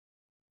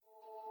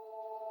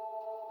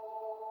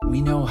We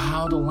know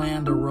how to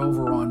land a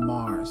rover on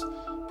Mars.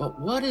 But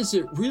what does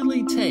it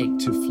really take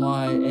to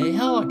fly a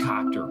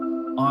helicopter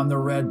on the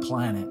red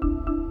planet?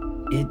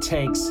 It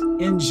takes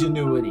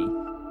ingenuity.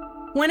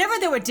 Whenever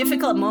there were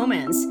difficult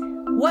moments,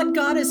 what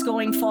got us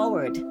going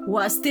forward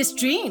was this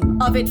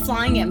dream of it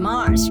flying at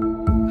Mars.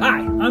 Hi,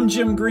 I'm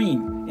Jim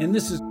Green, and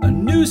this is a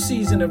new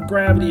season of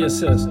Gravity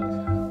Assist.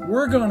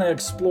 We're going to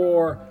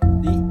explore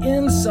the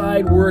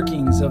inside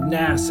workings of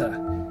NASA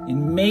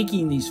in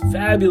making these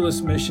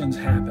fabulous missions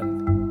happen.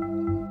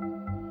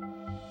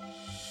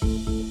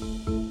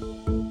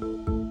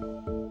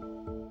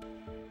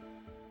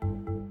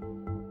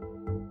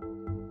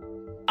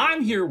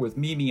 I'm here with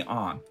MiMi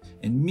Aung,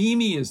 and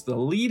MiMi is the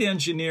lead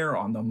engineer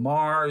on the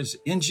Mars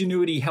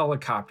Ingenuity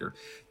helicopter,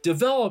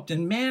 developed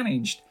and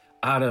managed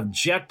out of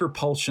Jet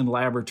Propulsion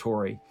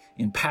Laboratory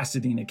in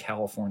Pasadena,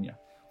 California.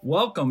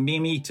 Welcome,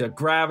 MiMi, to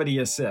Gravity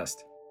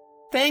Assist.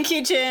 Thank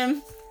you,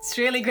 Jim. It's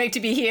really great to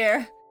be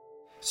here.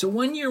 So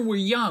when you were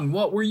young,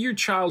 what were your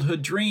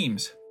childhood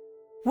dreams?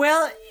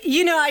 Well,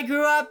 I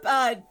grew up,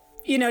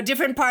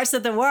 different parts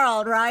of the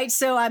world, right?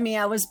 So,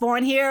 I was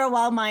born here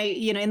while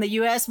in the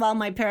U.S. while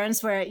my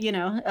parents were,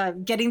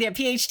 getting their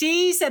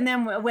PhDs. And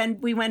then when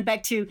we went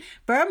back to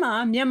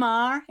Burma,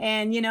 Myanmar,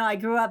 and, I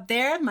grew up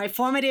there, my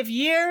formative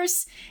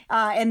years.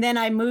 And then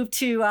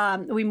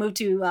we moved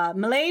to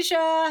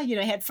Malaysia,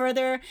 head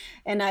further.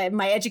 And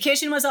my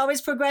education was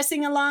always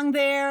progressing along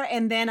there.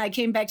 And then I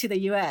came back to the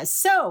U.S.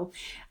 So,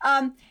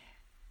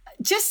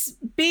 just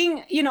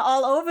being,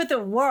 all over the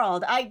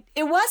world,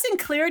 it wasn't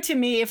clear to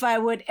me if I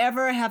would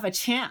ever have a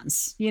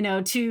chance,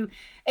 to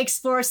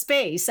explore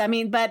space.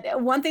 But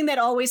one thing that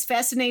always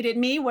fascinated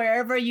me,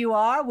 wherever you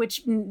are,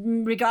 which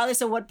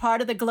regardless of what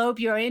part of the globe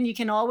you're in, you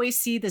can always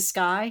see the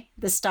sky,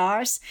 the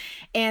stars,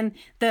 and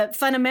the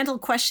fundamental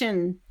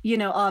question,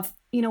 of,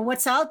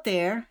 what's out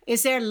there?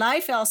 Is there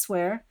life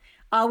elsewhere?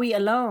 Are we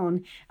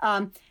alone?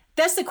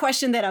 That's the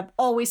question that I've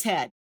always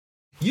had.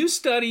 You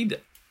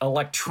studied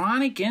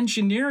electronic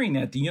engineering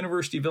at the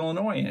University of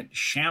Illinois at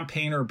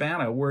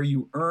Champaign-Urbana, where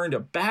you earned a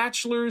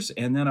bachelor's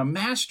and then a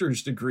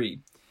master's degree.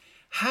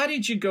 How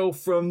did you go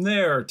from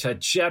there to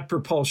Jet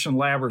Propulsion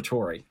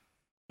Laboratory?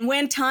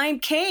 When time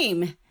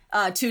came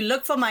to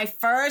look for my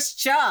first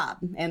job,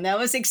 and that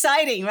was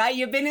exciting, right?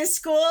 You've been in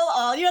school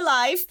all your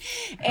life.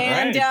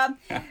 And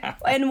right.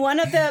 And one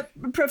of the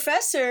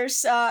professors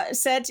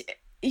said,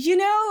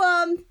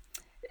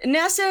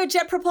 NASA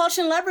Jet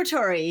Propulsion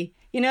Laboratory,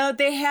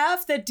 they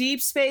have the deep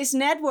space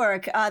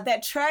network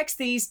that tracks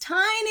these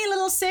tiny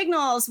little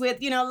signals with,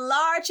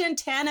 large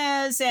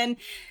antennas and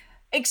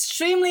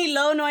extremely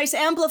low noise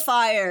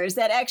amplifiers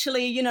that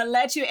actually,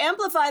 let you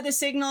amplify the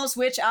signals,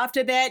 which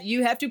after that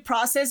you have to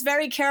process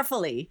very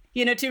carefully,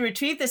 to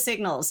retrieve the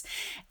signals.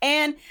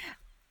 And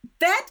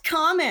that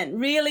comment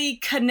really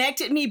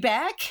connected me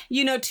back,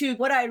 to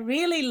what I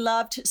really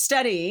loved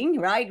studying,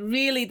 right?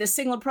 Really the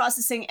signal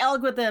processing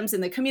algorithms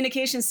and the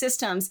communication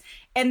systems.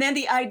 And then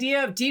the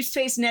idea of deep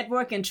space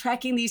network and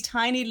tracking these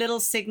tiny little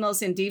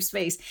signals in deep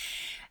space.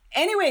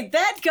 Anyway,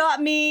 that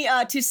got me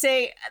to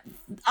say,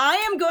 I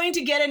am going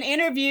to get an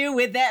interview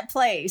with that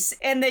place.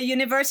 And the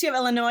University of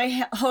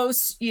Illinois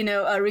hosts,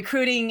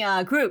 recruiting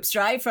groups,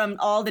 right? From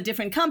all the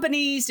different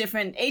companies,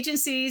 different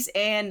agencies.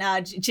 And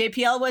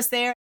JPL was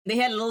there. They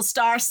had a little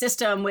star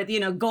system with,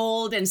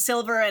 gold and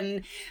silver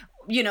and,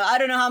 I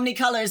don't know how many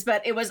colors,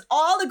 but it was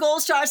all the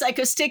gold stars I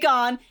could stick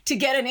on to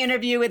get an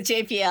interview with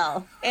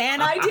JPL.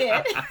 And I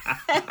did.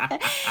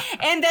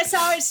 And that's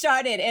how it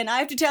started. And I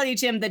have to tell you,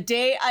 Jim, the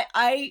day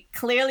I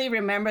clearly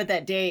remember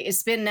that day.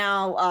 It's been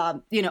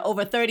now,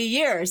 over 30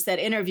 years, that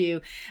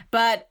interview.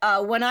 But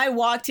when I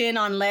walked in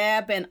on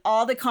lab and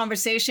all the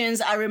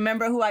conversations, I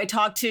remember who I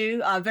talked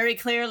to very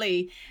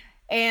clearly.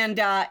 And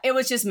it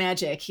was just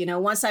magic,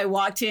 once I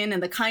walked in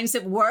and the kinds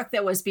of work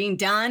that was being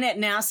done at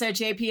NASA,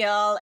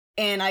 JPL,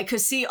 and I could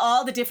see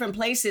all the different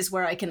places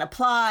where I can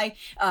apply,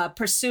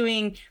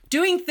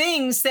 doing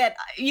things that,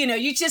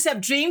 you just have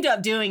dreamed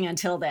of doing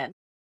until then.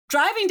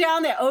 Driving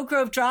down the Oak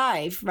Grove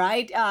Drive,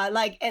 right?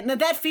 And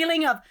that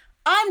feeling of,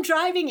 I'm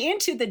driving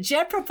into the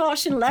Jet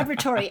Propulsion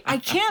Laboratory. I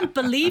can't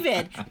believe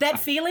it. That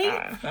feeling,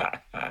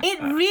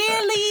 it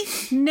really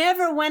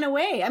never went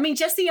away.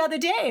 Just the other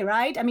day,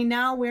 right?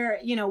 Now we're,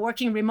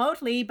 working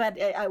remotely, but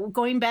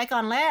going back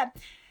on lab,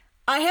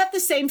 I have the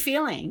same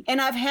feeling.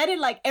 And I've had it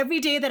like every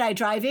day that I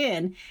drive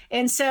in.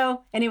 And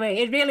so anyway,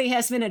 it really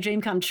has been a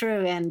dream come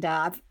true. And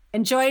I've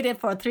enjoyed it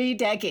for 3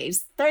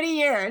 decades, 30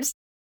 years.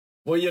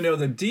 Well,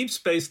 the Deep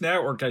Space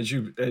Network, as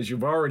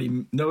you've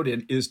already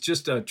noted, is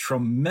just a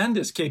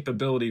tremendous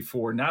capability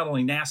for not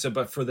only NASA,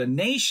 but for the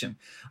nation.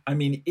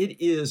 It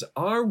is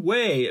our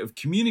way of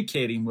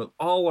communicating with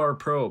all our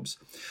probes.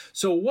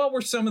 So what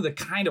were some of the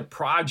kind of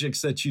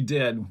projects that you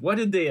did? What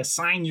did they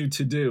assign you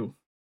to do?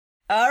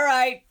 All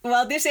right.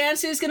 Well, this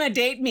answer is going to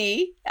date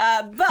me,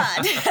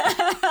 but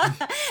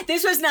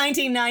this was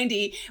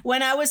 1990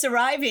 when I was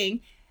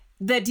arriving.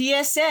 the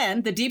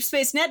DSN, the Deep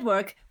Space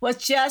Network, was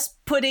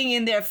just putting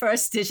in their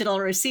first digital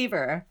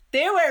receiver.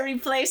 They were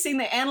replacing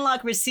the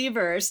analog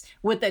receivers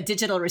with a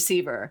digital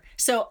receiver.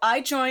 So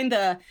I joined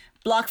the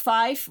Block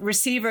 5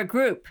 receiver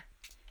group,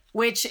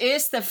 which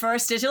is the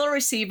first digital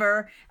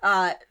receiver.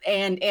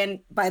 And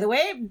by the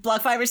way,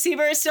 Block 5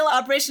 receiver is still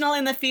operational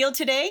in the field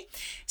today.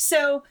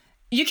 So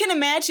you can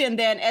imagine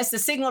then as the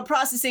signal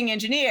processing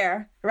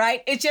engineer,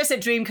 right? It's just a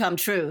dream come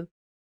true.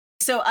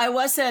 So I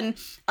was an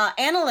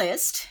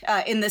analyst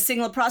in the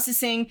signal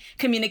processing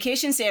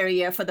communications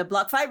area for the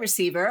Block 5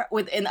 receiver.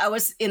 And I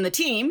was in the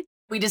team.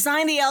 We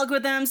designed the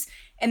algorithms.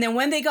 And then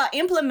when they got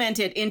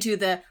implemented into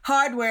the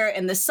hardware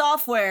and the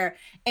software,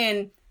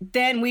 and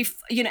then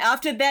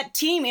after that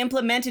team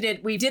implemented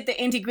it, we did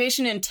the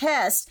integration and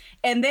test,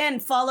 and then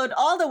followed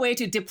all the way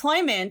to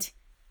deployment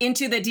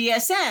into the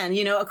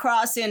DSN,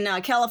 across in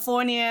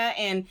California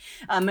and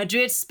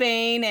Madrid,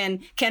 Spain,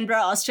 and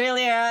Canberra,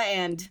 Australia,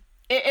 and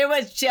it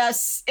was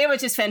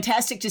just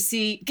fantastic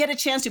to get a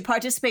chance to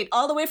participate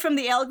all the way from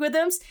the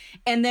algorithms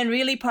and then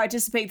really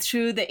participate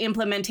through the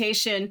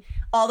implementation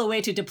all the way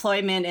to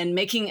deployment and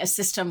making a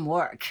system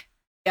work.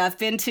 I've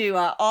been to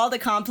all the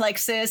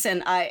complexes,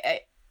 and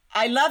I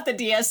love the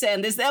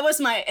DSN. That was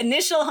my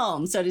initial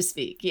home, so to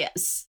speak.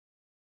 Yes.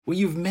 Well,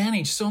 you've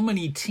managed so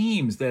many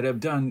teams that have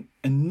done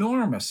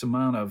enormous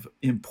amount of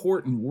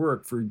important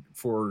work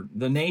for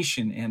the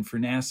nation and for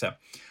NASA.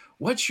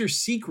 What's your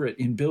secret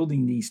in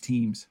building these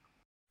teams?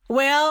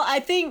 Well, I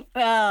think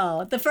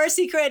the first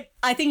secret,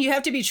 I think you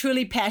have to be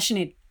truly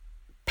passionate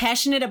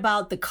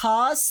about the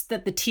cause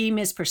that the team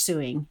is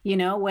pursuing,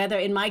 whether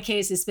in my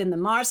case it's been the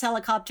Mars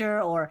helicopter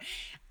or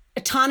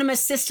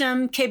autonomous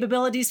system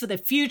capabilities for the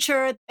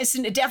future. It's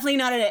definitely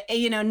not a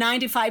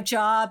 9-to-5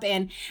 job.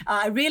 And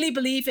I really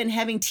believe in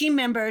having team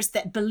members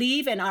that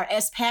believe and are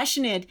as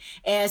passionate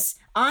as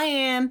I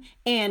am.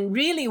 And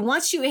really,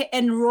 once you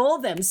enroll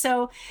them.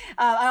 So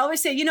I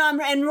always say,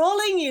 I'm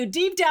enrolling you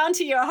deep down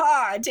to your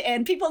heart.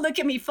 And people look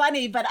at me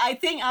funny, but I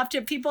think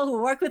after people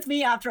who work with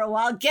me after a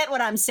while get what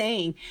I'm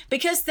saying.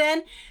 Because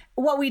then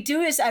what we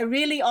do is I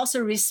really also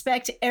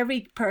respect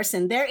every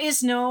person. There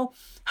is no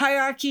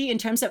hierarchy in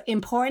terms of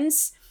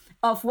importance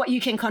of what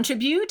you can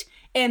contribute.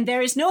 And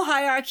there is no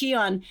hierarchy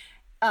on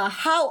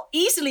how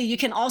easily you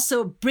can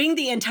also bring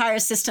the entire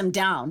system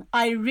down.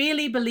 I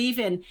really believe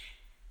in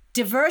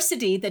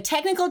diversity, the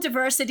technical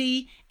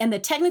diversity and the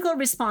technical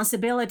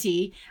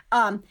responsibility.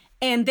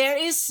 And there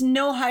is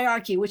no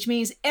hierarchy, which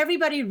means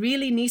everybody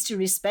really needs to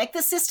respect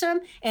the system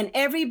and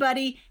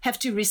everybody have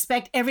to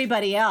respect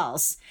everybody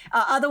else.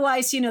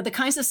 Otherwise, the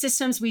kinds of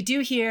systems we do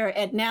here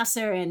at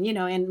NASA and,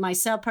 and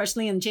myself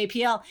personally and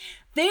JPL,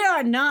 they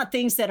are not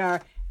things that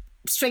are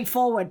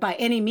straightforward by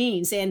any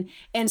means.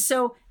 And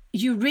so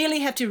you really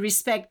have to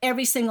respect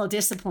every single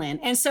discipline.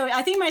 And so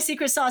I think my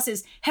secret sauce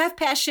is have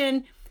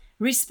passion,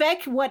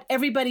 respect what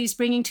everybody's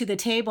bringing to the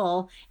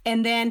table,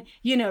 and then,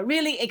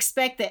 really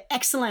expect the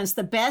excellence,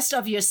 the best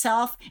of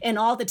yourself and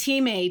all the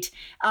teammates.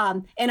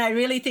 And I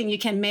really think you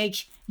can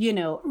make,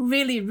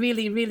 really,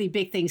 really, really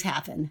big things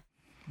happen.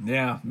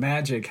 Yeah,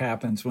 magic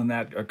happens when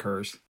that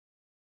occurs.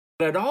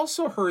 But I'd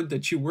also heard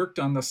that you worked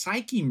on the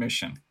Psyche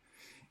mission,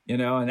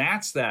 and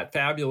that's that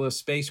fabulous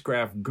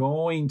spacecraft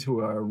going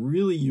to a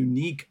really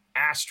unique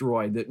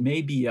asteroid that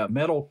may be a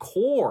metal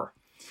core.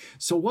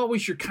 So what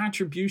was your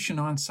contribution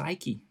on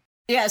Psyche?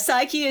 Yeah,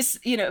 Psyche is,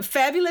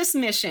 fabulous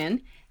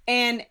mission.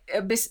 And,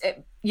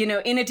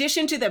 in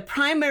addition to the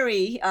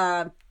primary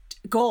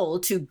goal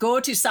to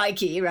go to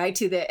Psyche, right,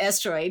 to the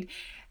asteroid,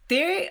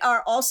 they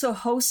are also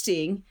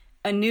hosting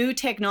a new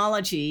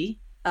technology,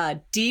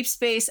 deep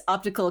space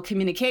optical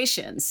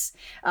communications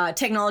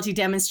technology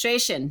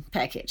demonstration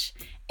package.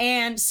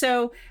 And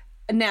so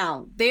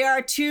now there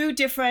are two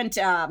different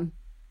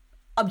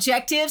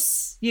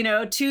objectives,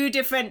 two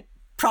different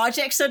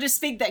projects, so to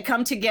speak, that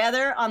come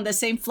together on the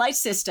same flight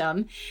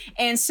system.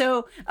 And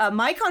so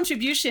my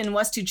contribution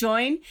was to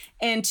join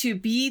and to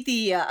be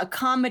the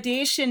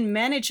accommodation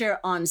manager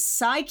on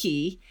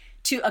Psyche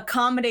to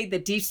accommodate the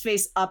deep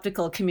space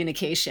optical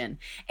communication.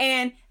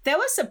 And that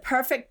was a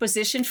perfect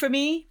position for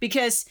me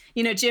because,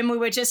 Jim, we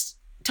were just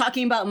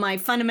talking about my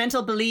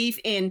fundamental belief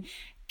in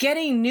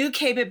getting new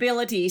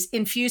capabilities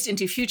infused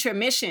into future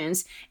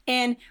missions.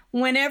 And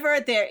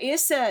whenever there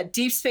is a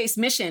deep space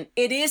mission,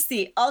 it is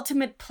the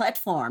ultimate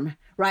platform,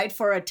 right,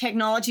 for a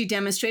technology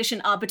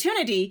demonstration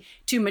opportunity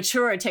to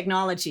mature a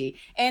technology.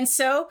 And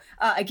so,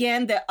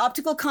 again, the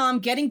optical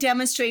comm getting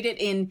demonstrated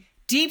in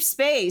deep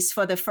space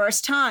for the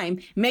first time,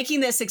 making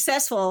this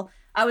successful,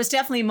 I was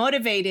definitely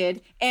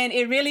motivated, and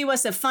it really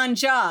was a fun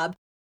job.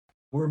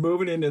 We're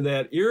moving into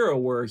that era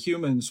where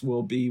humans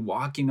will be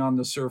walking on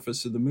the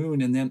surface of the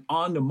moon, and then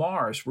on to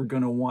Mars. We're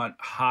going to want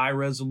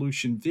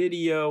high-resolution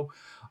video,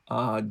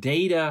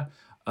 data,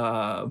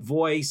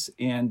 voice,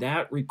 and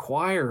that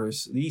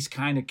requires these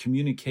kind of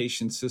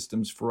communication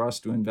systems for us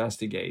to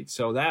investigate.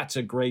 So that's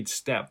a great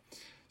step.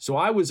 So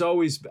I was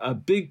always a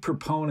big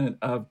proponent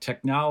of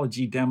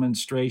technology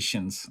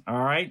demonstrations,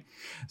 all right?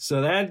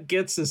 So that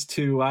gets us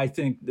to, I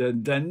think,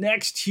 the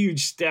next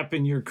huge step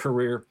in your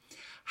career.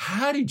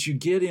 how did you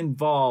get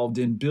involved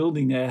in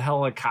building a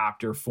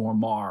helicopter for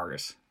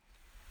Mars?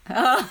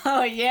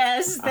 Oh,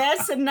 yes.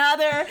 That's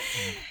another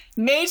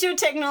major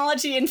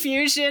technology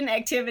infusion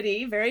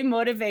activity. Very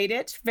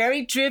motivated,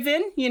 very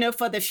driven,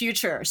 for the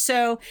future.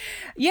 So,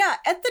 yeah,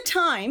 at the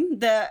time,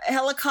 the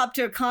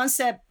helicopter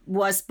concept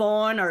was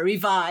born or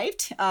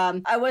revived.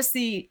 I was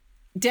the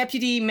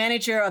deputy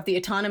manager of the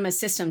Autonomous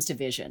Systems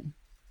Division.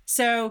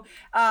 So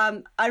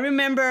I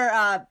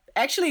remember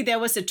actually there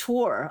was a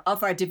tour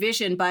of our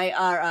division by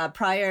our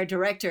prior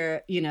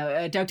director,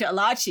 Dr.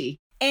 Alachi.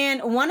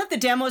 And one of the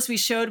demos we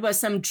showed was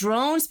some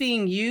drones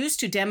being used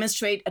to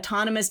demonstrate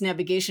autonomous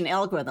navigation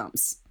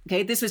algorithms.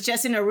 Okay, this was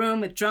just in a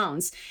room with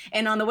drones.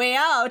 And on the way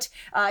out,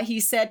 he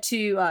said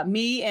to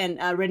me and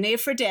Renee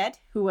Fredette,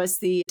 who was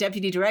the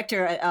deputy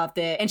director of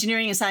the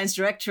Engineering and Science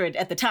Directorate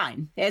at the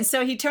time. And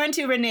so he turned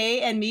to Renee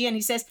and me and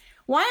he says,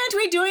 why aren't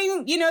we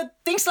doing,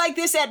 things like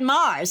this at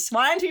Mars?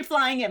 Why aren't we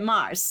flying at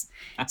Mars?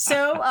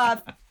 So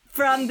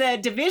from the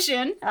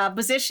division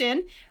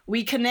position,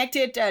 we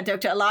connected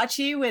Dr.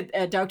 Alachi with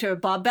Dr.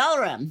 Bob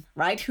Belleram,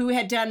 right, who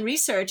had done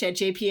research at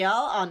JPL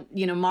on,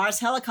 Mars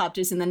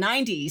helicopters in the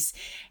 90s.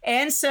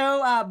 And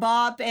so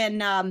Bob and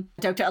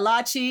Dr.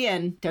 Alachi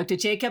and Dr.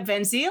 Jacob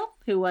Van Zyl,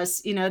 who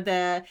was,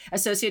 the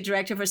associate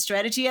director for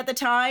strategy at the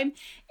time,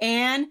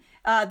 and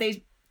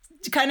they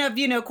kind of,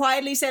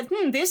 quietly said,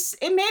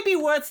 it may be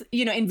worth,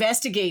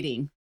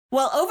 investigating.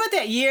 Well, over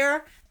that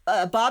year,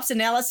 Bob's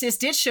analysis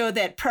did show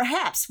that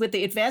perhaps with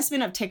the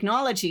advancement of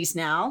technologies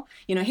now,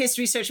 his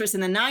research was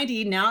in the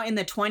 90s, now in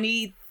the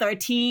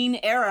 2013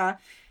 era,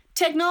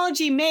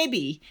 technology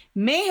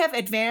may have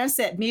advanced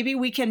that maybe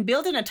we can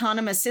build an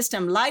autonomous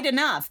system light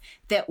enough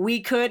that we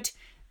could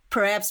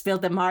perhaps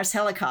build the Mars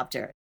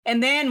helicopter.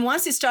 And then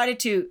once it started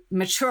to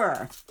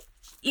mature,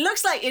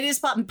 looks like it is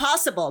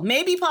possible,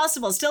 maybe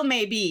possible, still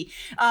maybe.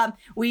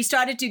 We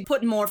started to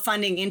put more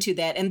funding into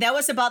that. And that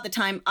was about the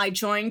time I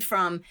joined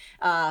from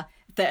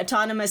the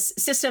Autonomous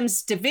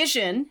Systems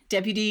Division,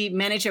 deputy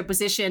manager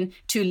position,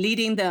 to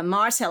leading the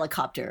Mars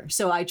helicopter.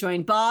 So I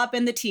joined Bob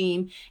and the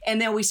team,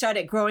 and then we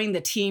started growing the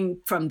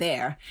team from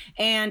there.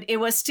 And it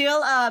was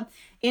still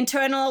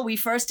internal. We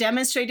first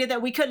demonstrated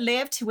that we could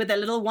lift with a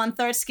little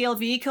 1/3 scale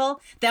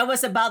vehicle. That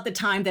was about the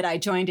time that I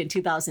joined in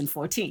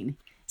 2014.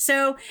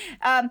 So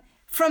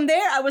from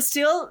there, I was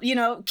still,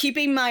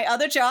 keeping my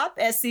other job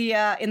as the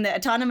in the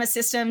Autonomous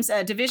Systems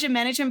Division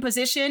management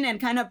position and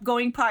kind of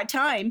going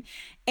part-time.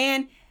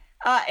 And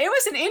it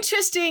was an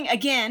interesting,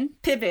 again,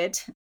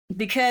 pivot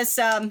because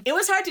it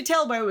was hard to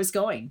tell where it was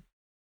going.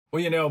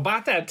 Well,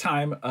 about that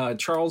time,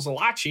 Charles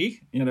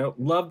Alachi,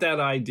 loved that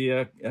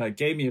idea,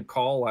 gave me a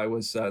call. I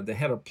was the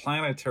head of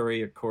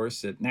planetary, of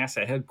course, at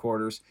NASA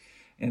headquarters,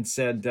 and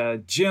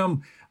said,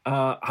 Jim,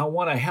 I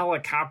want a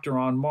helicopter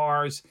on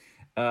Mars.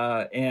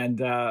 How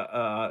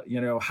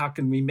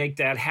can we make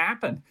that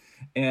happen?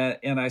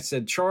 And I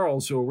said,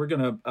 Charles, we're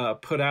going to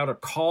put out a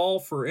call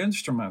for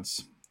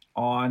instruments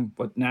on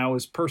what now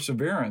is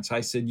Perseverance. I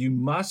said, you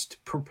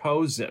must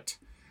propose it.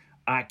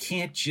 I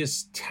can't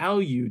just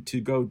tell you to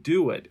go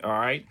do it, all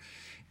right?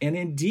 And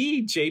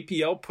indeed,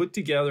 JPL put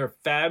together a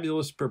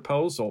fabulous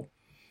proposal.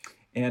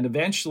 And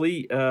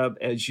eventually,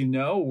 as you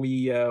know,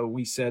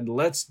 we said,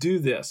 let's do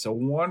this. A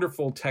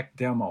wonderful tech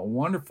demo, a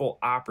wonderful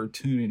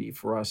opportunity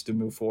for us to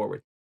move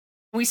forward.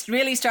 We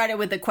really started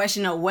with the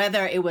question of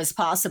whether it was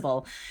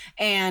possible.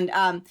 And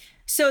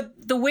so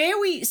the way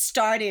we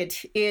started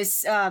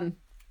is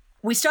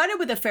we started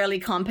with a fairly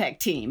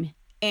compact team.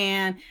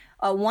 And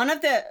one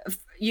of the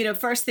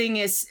first thing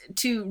is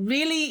to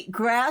really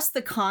grasp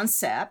the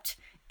concept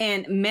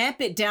and map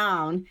it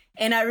down.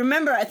 And I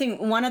remember, I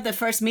think one of the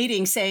first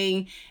meetings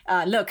saying,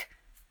 look,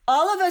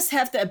 all of us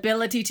have the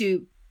ability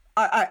to,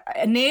 our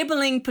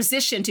enabling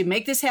position to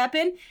make this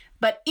happen.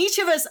 But each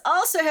of us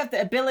also have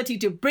the ability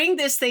to bring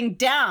this thing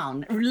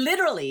down,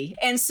 literally.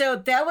 And so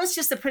that was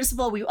just the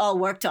principle we all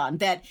worked on,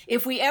 that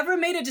if we ever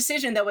made a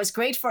decision that was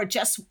great for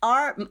just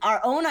our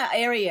own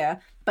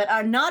area, but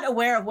are not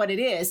aware of what it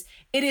is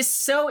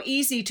so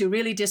easy to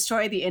really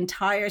destroy the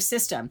entire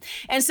system.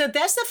 And so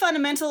that's the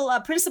fundamental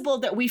principle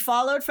that we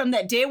followed from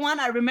that day one.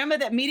 I remember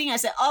that meeting. I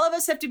said, all of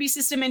us have to be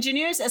system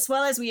engineers, as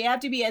well as we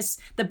have to be as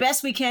the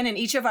best we can in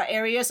each of our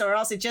areas, or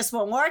else it just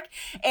won't work.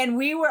 And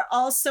we were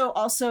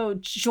also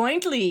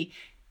jointly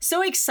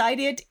so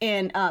excited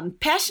and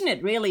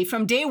passionate, really,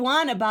 from day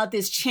one about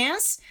this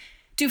chance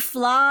to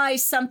fly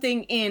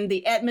something in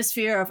the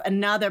atmosphere of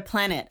another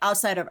planet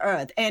outside of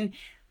Earth. And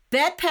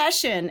that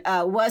passion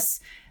was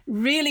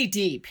really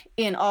deep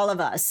in all of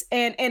us.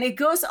 And it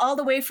goes all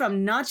the way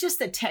from not just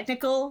the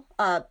technical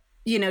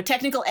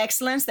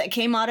excellence that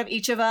came out of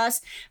each of us,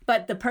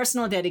 but the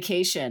personal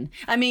dedication.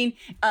 I mean,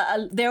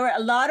 there were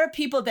a lot of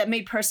people that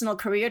made personal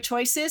career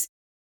choices.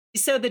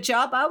 So the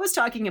job I was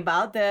talking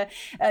about, the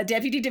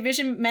deputy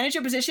division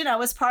manager position, I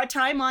was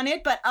part-time on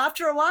it. But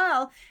after a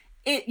while,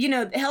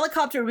 the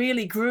helicopter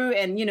really grew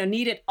and,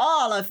 needed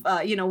all of,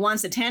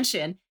 one's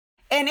attention.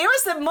 And it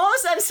was the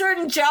most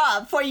uncertain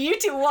job for you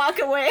to walk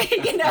away,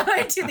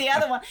 to the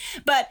other one.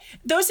 But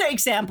those are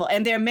examples,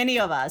 and there are many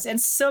of us. And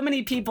so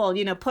many people,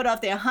 put off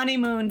their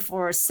honeymoon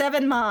for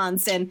 7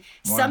 months, and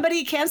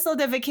somebody canceled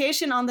their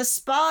vacation on the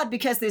spot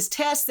because this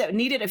test that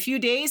needed a few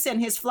days,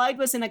 and his flight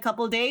was in a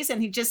couple of days,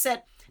 and he just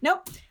said,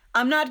 nope,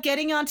 I'm not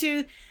getting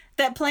onto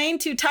that plane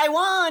to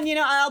Taiwan.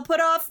 I'll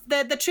put off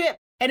the trip.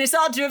 And it's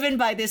all driven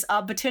by this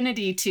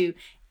opportunity to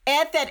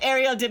add that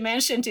aerial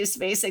dimension to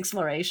space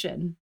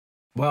exploration.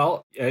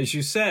 Well, as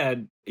you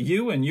said,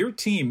 you and your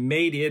team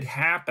made it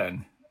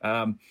happen.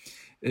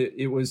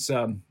 It was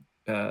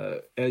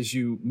as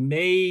you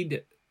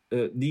made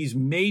these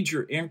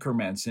major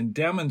increments and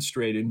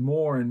demonstrated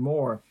more and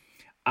more,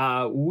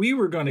 we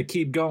were going to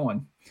keep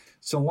going.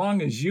 So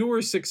long as you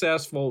were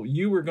successful,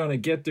 you were going to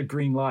get the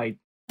green light.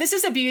 This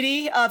is the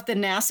beauty of the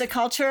NASA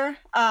culture.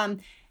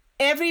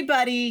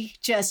 Everybody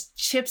just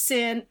chips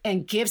in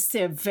and gives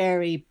their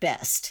very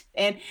best.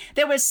 And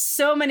there were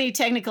so many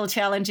technical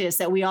challenges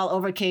that we all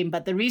overcame.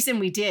 But the reason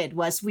we did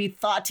was we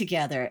thought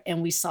together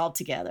and we solved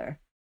together.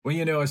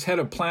 Well, as head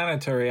of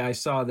planetary, I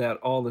saw that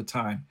all the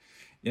time.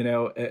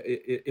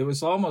 It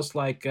was almost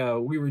like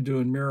we were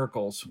doing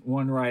miracles,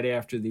 one right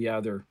after the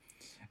other,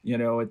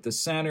 at the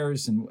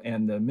centers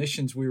and the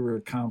missions we were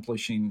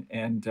accomplishing.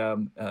 And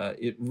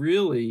it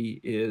really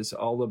is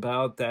all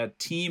about that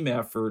team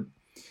effort.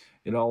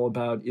 It all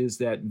about is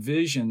that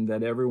vision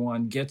that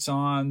everyone gets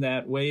on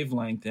that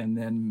wavelength and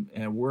then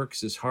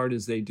works as hard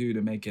as they do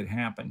to make it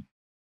happen.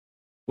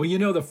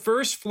 Well, the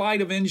first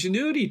flight of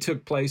Ingenuity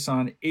took place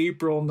on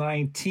April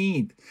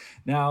 19th.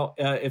 Now,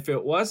 if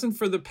it wasn't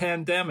for the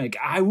pandemic,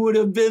 I would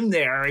have been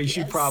there, as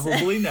you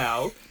probably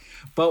know.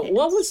 But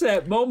what was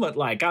that moment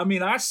like? I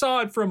mean, I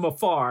saw it from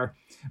afar,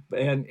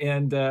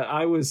 and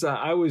I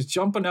was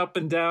jumping up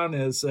and down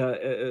as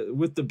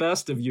with the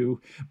best of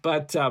you.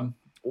 But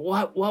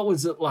what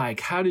was it like?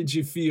 How did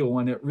you feel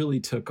when it really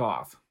took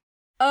off?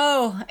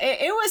 Oh,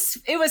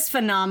 it was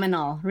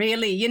phenomenal,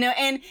 really.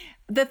 And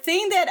the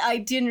thing that I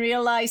didn't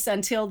realize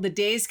until the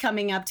days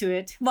coming up to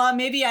it, well,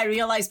 maybe I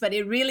realized, but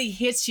it really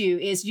hits you,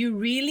 is you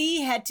really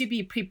had to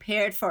be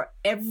prepared for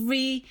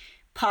every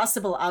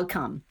possible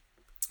outcome.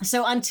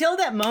 So until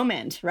that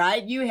moment,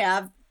 right, you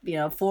have,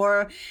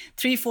 4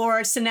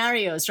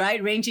 scenarios,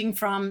 right, ranging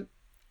from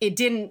it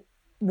didn't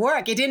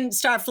work, it didn't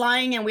start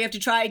flying and we have to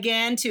try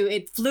again, to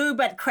it flew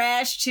but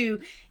crashed,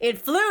 to it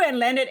flew and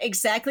landed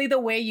exactly the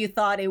way you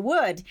thought it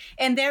would.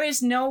 And there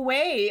is no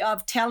way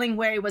of telling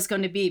where it was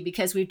going to be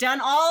because we've done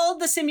all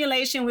the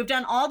simulation, we've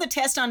done all the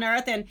tests on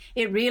Earth, and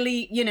it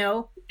really,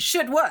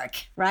 should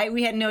work, right?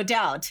 We had no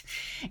doubt.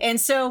 And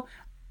so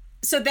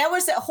that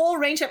was a whole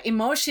range of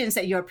emotions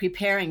that you're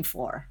preparing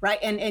for, right?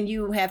 And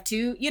you have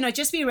to,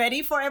 just be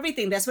ready for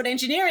everything. That's what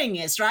engineering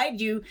is, right?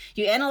 You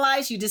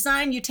analyze, you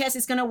design, you test,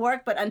 it's going to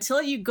work. But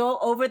until you go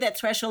over that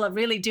threshold of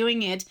really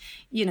doing it,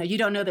 you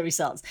don't know the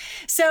results.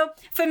 So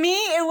for me,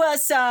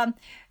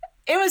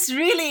 it was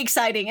really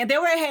exciting. And they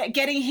were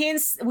getting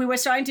hints. We were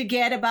starting to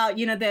get about,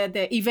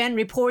 the event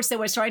reports that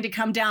were starting to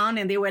come down,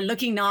 and they were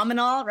looking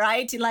nominal,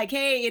 right? Like,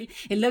 hey,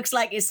 it looks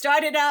like it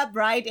started up,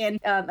 right? And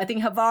I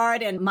think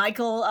Havard and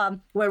Michael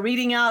were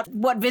reading out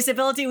what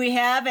visibility we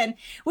have. And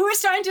we were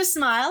starting to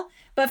smile.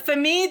 But for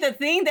me, the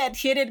thing that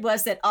hit it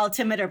was that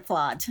altimeter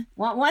plot.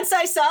 Once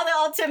I saw the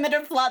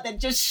altimeter plot that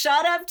just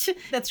shot up to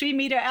the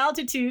 3-meter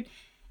altitude,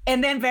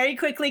 and then very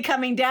quickly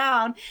coming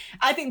down,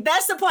 I think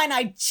that's the point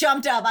I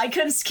jumped up. I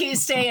couldn't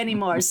stay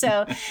anymore.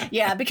 So,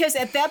 yeah, because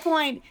at that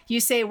point, you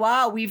say,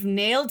 wow, we've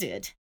nailed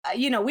it.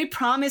 We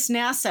promised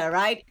NASA,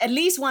 right? At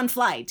least one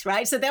flight,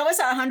 right? So that was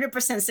our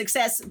 100%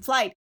 success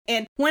flight.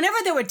 And whenever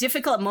there were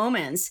difficult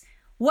moments,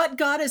 what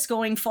got us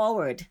going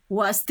forward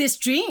was this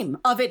dream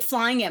of it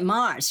flying at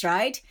Mars,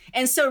 right?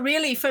 And so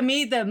really, for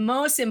me, the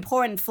most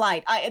important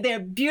flight, there are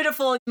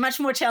beautiful, much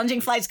more challenging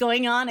flights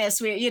going on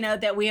as we,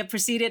 that we have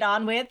proceeded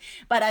on with.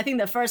 But I think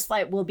the first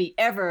flight will be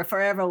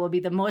forever will be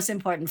the most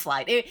important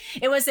flight.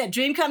 It was a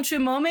dream come true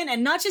moment,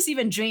 and not just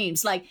even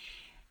dreams, like,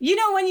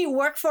 when you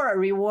work for a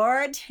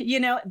reward,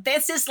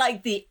 that's just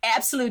like the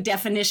absolute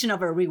definition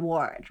of a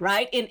reward,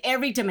 right? In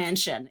every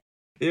dimension.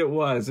 It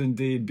was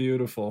indeed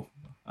beautiful.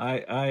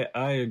 I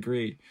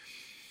agree.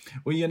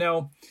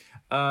 Well,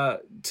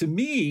 to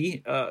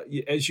me,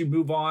 as you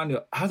move on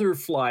to other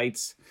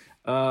flights,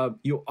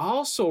 you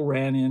also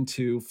ran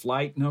into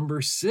flight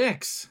number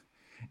 6,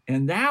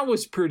 and that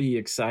was pretty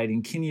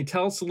exciting. Can you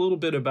tell us a little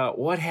bit about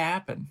what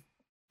happened?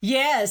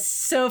 Yes.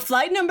 So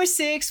flight number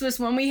 6 was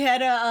when we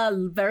had a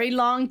very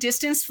long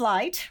distance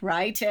flight,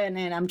 right? And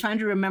I'm trying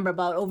to remember,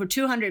 about over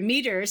 200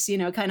 meters,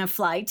 kind of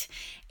flight.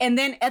 And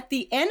then at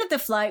the end of the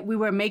flight, we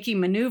were making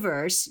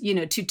maneuvers,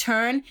 to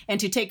turn and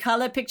to take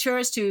color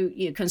pictures,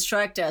 to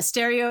construct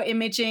stereo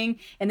imaging,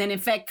 and then in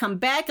fact come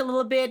back a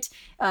little bit,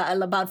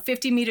 about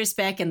 50 meters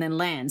back, and then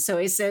land. So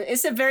it's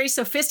a very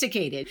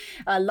sophisticated,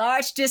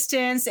 large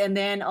distance, and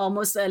then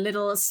almost a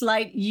little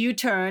slight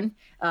U-turn,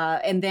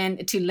 and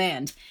then to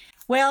land.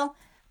 Well,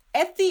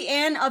 at the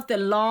end of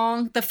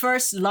the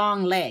first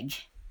long leg,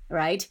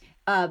 right,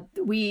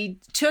 we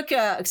took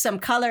some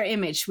color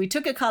image. We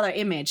took a color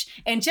image,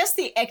 and just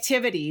the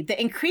activity, the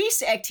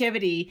increased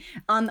activity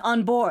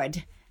on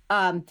board,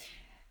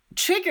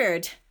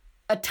 triggered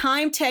a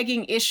time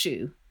tagging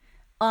issue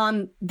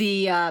on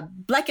the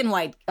black and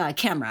white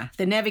camera,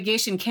 the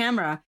navigation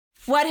camera.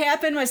 What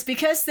happened was,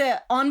 because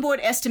the onboard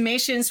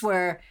estimations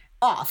were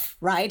off,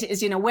 right?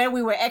 Is, where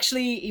we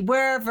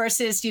were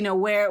versus,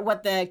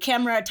 what the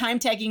camera time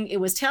tagging it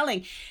was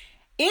telling,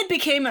 it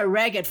became a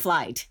ragged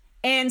flight.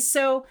 And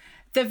so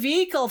the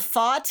vehicle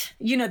fought,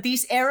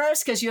 these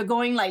errors, because you're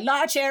going like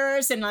large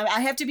errors and I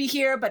have to be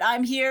here, but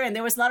I'm here. And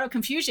there was a lot of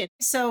confusion.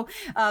 So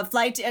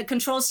flight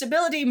control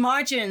stability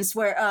margins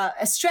were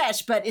a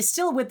stretch, but it's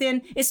still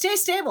it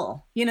stays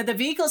stable. The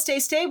vehicle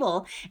stays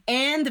stable,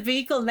 and the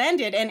vehicle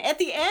landed. And at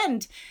the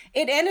end,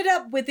 it ended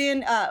up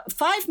within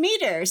 5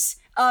 meters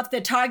of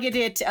the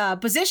targeted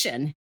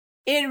position.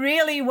 It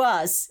really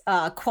was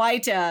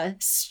quite a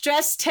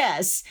stress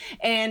test.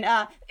 And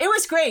it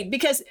was great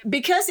because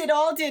it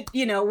all did,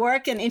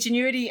 work, and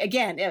Ingenuity,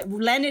 again, it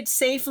landed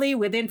safely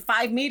within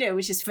 5 meters,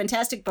 which is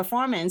fantastic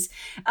performance.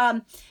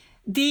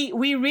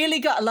 We really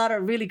got a lot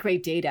of really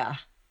great data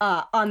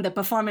on the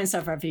performance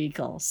of our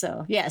vehicle.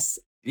 So, yes.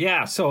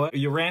 Yeah, so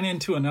you ran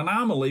into an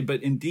anomaly,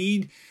 but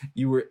indeed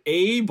you were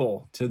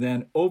able to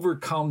then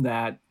overcome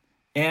that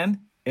and,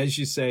 as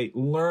you say,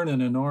 learn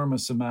an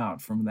enormous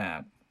amount from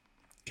that.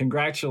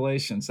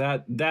 Congratulations.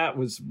 That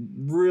was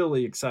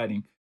really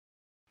exciting.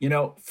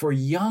 For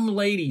young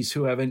ladies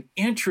who have an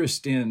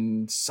interest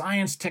in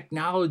science,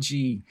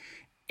 technology,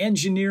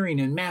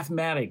 engineering, and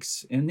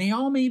mathematics, and they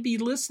all may be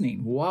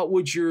listening, what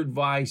would your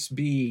advice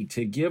be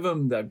to give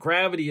them the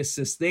gravity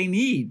assist they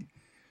need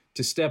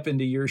to step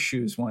into your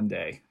shoes one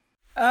day?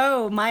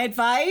 Oh, my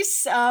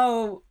advice?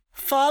 Oh,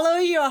 follow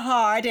your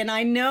heart. And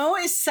I know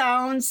it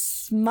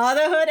sounds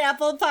motherhood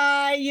apple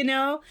pie,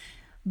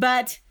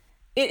 but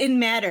it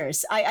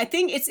matters. I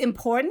think it's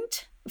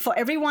important for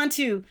everyone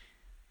to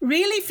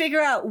really figure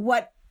out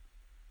what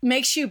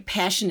makes you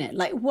passionate.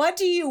 Like, what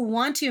do you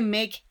want to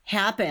make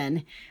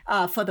happen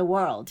for the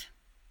world,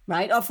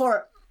 right? Or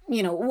for,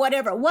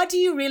 whatever. What do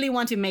you really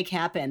want to make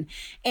happen?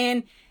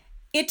 And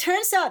it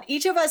turns out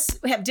each of us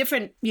have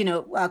different,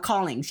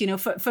 callings.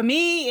 For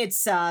me,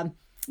 it's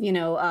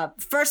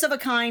first of a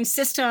kind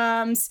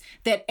systems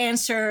that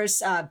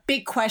answers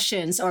big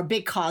questions or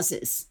big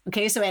causes.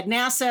 Okay, so at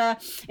NASA,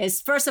 it's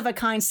first of a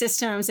kind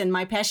systems, and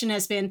my passion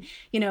has been,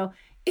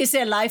 is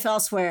there life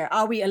elsewhere?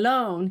 Are we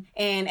alone?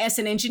 And as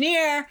an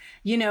engineer,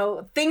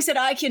 things that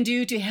I can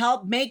do to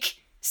help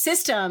make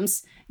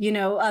systems,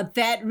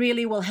 that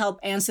really will help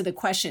answer the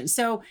question.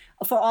 So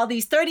for all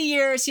these 30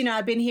 years,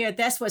 I've been here.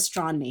 That's what's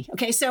drawn me.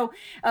 Okay. So,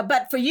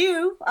 but for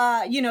you,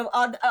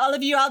 all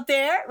of you out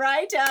there,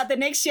 right? The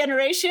next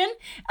generation,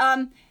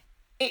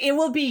 it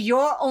will be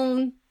your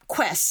own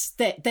quest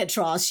that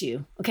draws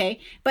you.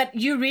 Okay. But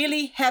you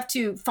really have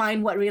to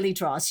find what really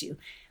draws you.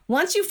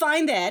 Once you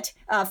find that,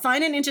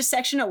 find an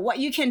intersection of what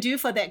you can do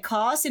for that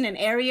cause in an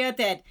area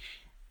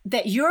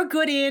that you're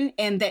good in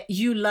and that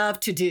you love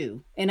to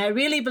do. And I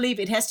really believe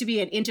it has to be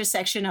an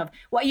intersection of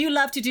what you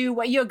love to do,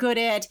 what you're good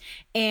at,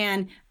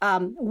 and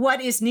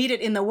what is needed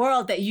in the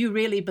world that you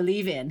really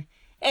believe in.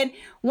 And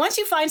once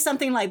you find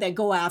something like that,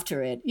 go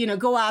after it,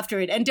 go after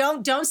it. And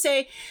don't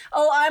say,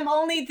 oh, I'm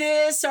only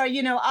this, or,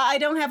 I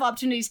don't have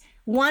opportunities.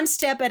 One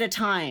step at a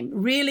time.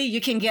 Really, you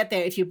can get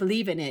there if you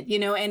believe in it,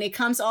 and it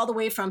comes all the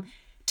way from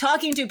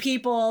talking to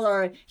people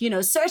or,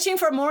 searching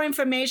for more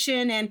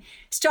information and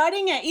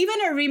starting even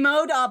a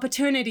remote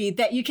opportunity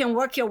that you can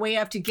work your way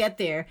up to get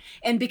there.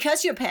 And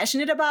because you're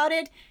passionate about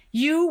it,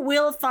 you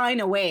will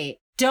find a way.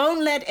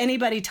 Don't let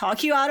anybody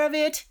talk you out of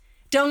it.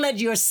 Don't let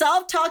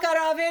yourself talk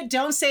out of it.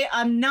 Don't say,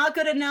 I'm not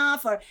good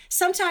enough. Or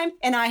sometimes,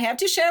 and I have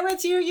to share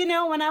with you,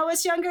 when I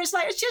was younger, it's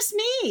like,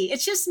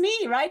 it's just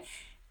me, right?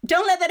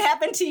 Don't let that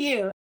happen to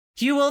you.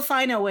 You will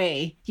find a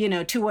way,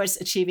 towards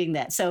achieving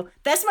that. So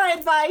that's my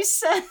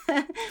advice.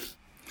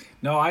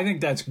 No, I think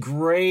that's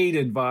great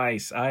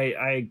advice.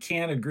 I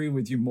can't agree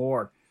with you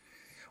more.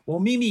 Well,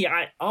 MiMi,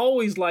 I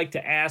always like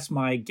to ask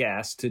my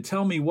guests to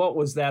tell me what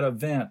was that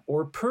event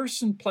or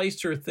person,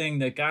 place, or thing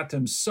that got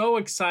them so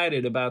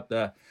excited about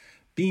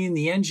being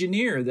the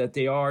engineer that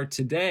they are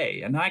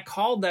today. And I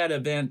called that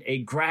event a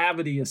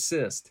gravity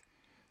assist.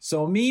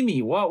 So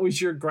MiMi, what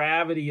was your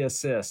gravity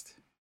assist?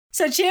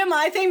 So, Jim,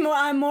 I think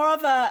I'm more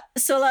of a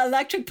solar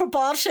electric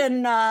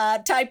propulsion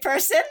type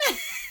person.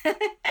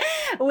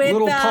 With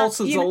little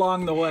pulses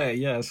along the way,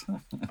 yes.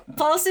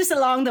 Pulses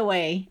along the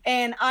way.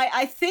 And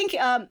I think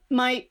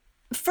my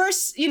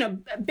first,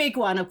 big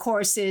one, of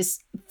course, is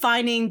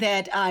finding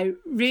that I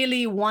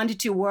really wanted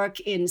to work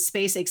in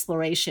space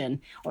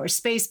exploration or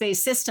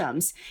space-based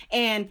systems.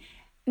 And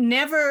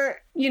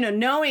never,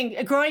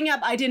 growing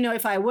up, I didn't know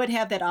if I would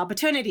have that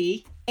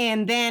opportunity.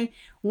 And then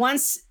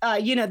once,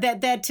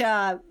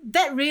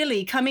 that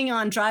really driving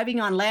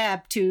on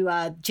lab to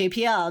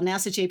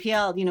NASA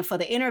JPL, for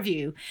the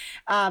interview,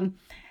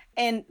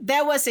 And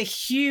that was a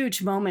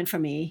huge moment for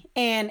me.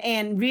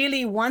 And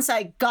really, once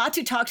I got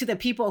to talk to the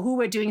people who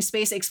were doing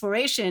space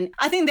exploration,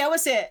 I think that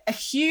was a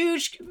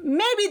huge,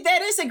 maybe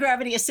that is a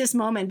gravity assist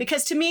moment,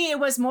 because to me, it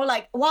was more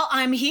like, well,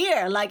 I'm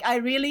here. Like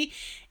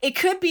it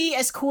could be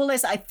as cool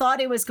as I thought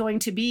it was going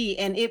to be.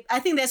 And I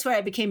think that's where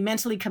I became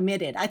mentally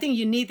committed. I think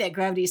you need that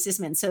gravity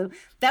assessment. So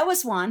that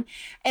was one.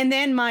 And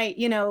then my,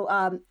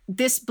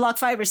 this Block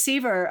 5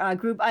 receiver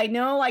group, I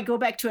know I go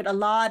back to it a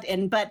lot,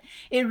 but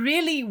it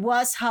really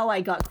was how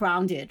I got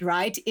grounded,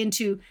 right?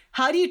 Into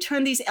how do you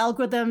turn these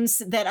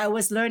algorithms that I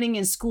was learning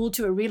in school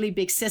to a really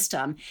big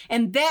system?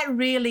 And that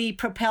really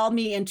propelled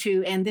me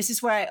into, and this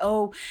is where I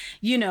owe,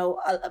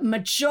 a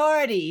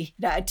majority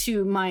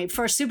to my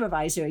first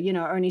supervisor,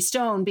 Ernie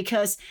Stone,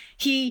 because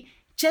he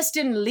just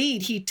didn't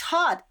lead. He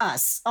taught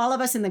us, all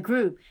of us in the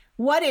group,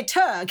 what it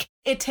took.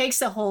 It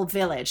takes a whole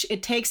village.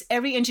 It takes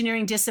every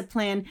engineering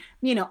discipline,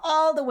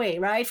 all the way,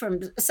 right? From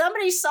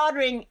somebody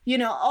soldering,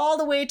 all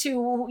the way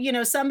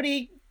to,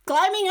 somebody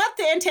climbing up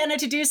the antenna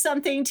to do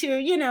something to,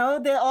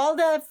 all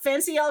the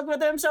fancy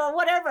algorithms or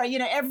whatever,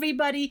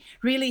 everybody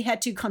really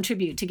had to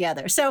contribute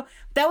together. So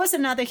that was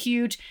another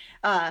huge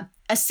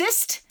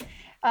assist.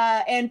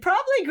 And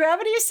probably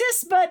gravity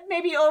assist, but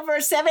maybe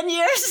over 7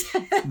 years.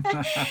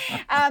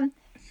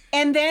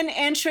 And then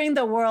entering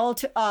the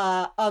world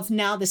of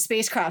now the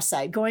spacecraft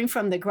side, going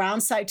from the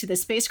ground side to the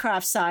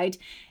spacecraft side.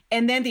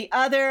 And then the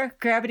other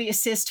gravity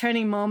assist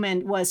turning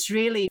moment was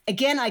really,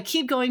 again, I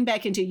keep going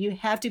back into, you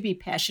have to be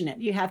passionate.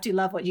 You have to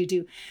love what you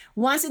do.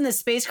 Once in the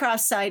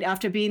spacecraft side,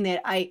 after being there,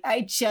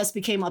 I just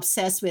became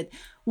obsessed with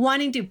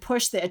wanting to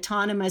push the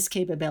autonomous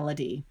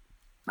capability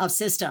of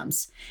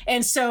systems.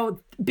 And so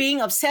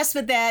being obsessed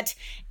with that,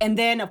 and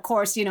then of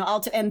course,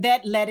 and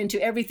that led into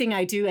everything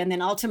I do. And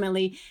then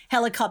ultimately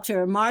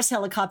Mars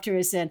helicopter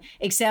is an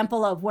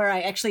example of where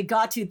I actually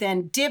got to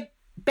then dip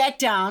back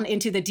down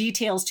into the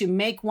details to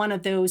make one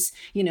of those,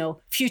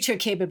 future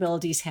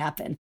capabilities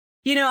happen.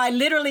 I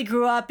literally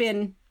grew up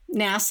in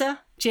NASA,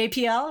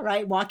 JPL,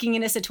 right? Walking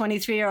in as a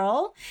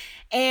 23-year-old.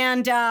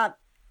 And,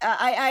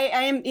 I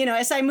am,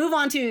 as I move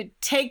on to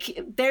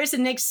there's the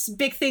next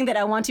big thing that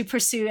I want to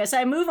pursue. As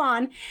I move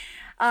on,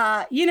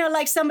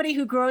 like somebody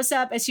who grows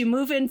up, as you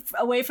move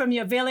away from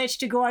your village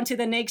to go on to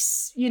the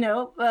next,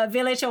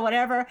 village or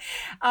whatever,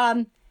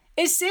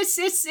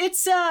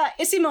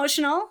 it's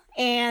emotional.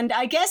 And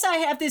I guess I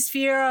have this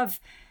fear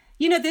of,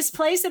 this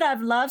place that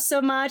I've loved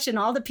so much and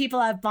all the people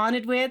I've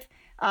bonded with.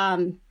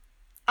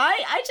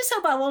 I just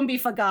hope I won't be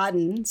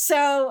forgotten.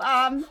 So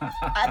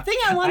I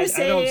think I want to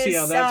say I don't see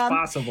how that's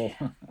possible.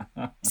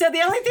 So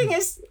the only thing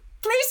is,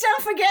 please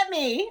don't forget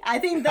me. I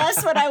think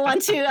that's what I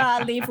want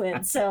to leave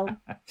with. So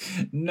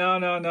No,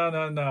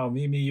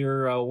 MiMi,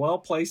 you're well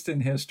placed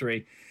in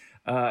history.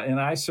 And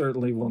I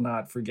certainly will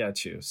not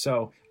forget you.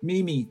 So,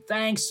 MiMi,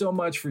 thanks so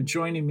much for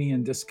joining me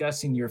and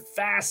discussing your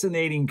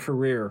fascinating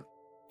career.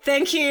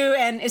 Thank you.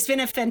 And it's been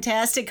a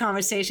fantastic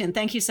conversation.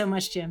 Thank you so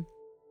much, Jim.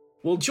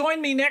 Well, join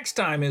me next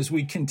time as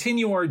we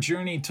continue our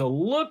journey to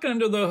look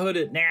under the hood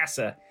at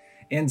NASA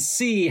and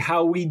see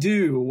how we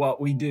do what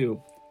we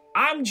do.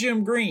 I'm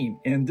Jim Green,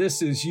 and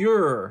this is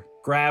your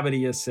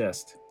Gravity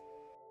Assist.